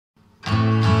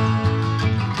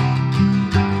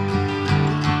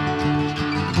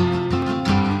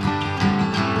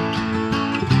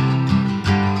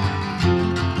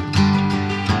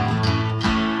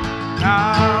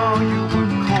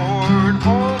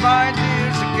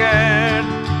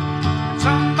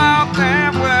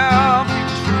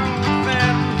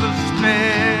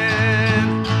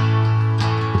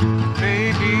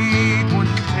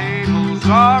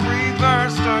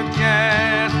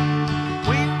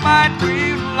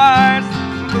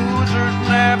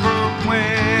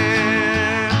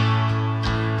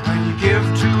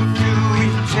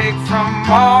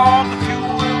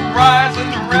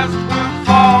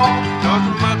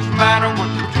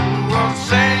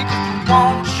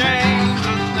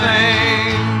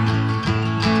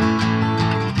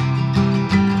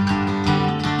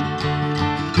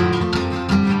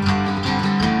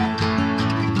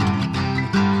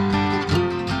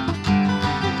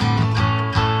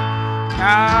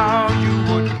how you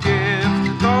would give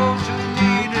to those who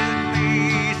need it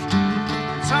least.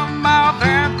 Somehow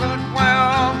their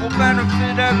goodwill will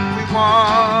benefit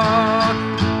everyone.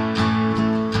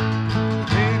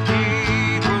 Maybe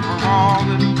when we're all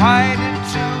invited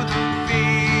to the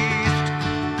feast,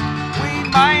 we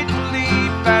might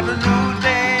believe that a new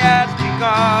day has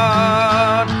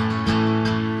begun.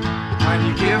 When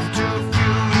you give to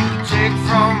few, you take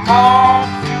from all.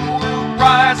 Few will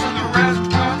rise and the rest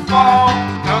will fall.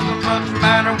 Doesn't much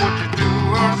matter what you do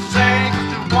or say,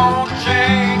 'cause it won't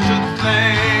change a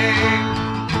thing.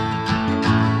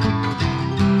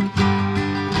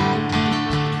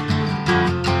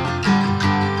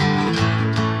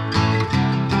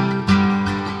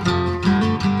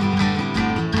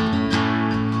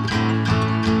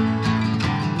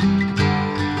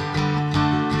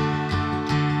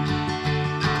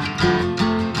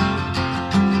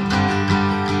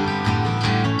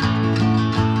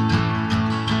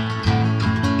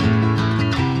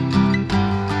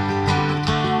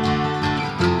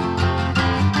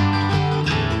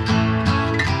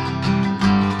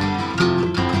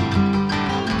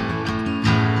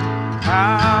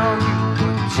 How you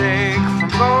would take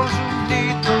from those who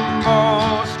need the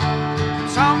most.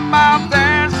 Somehow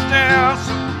they're still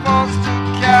supposed to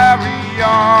carry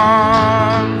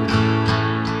on.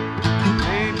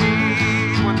 Maybe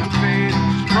when the fatal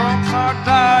strokes are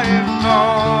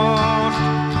diagnosed,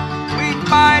 we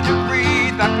might agree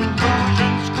that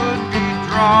conclusions could be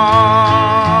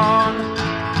drawn.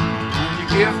 When you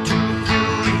give to few,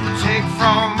 you take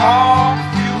from all.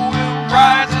 Few will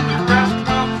rise and the rest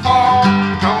will fall.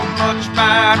 Don't much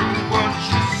matter what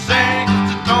you say,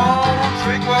 'cause it don't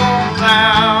trickle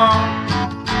down.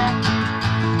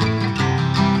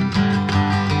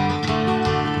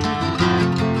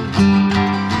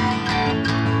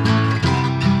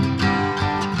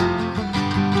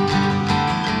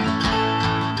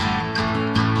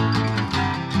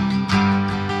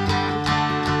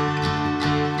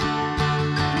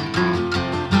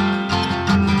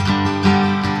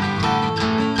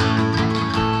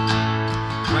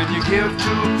 When you give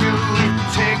to few, you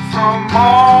take from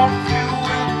all.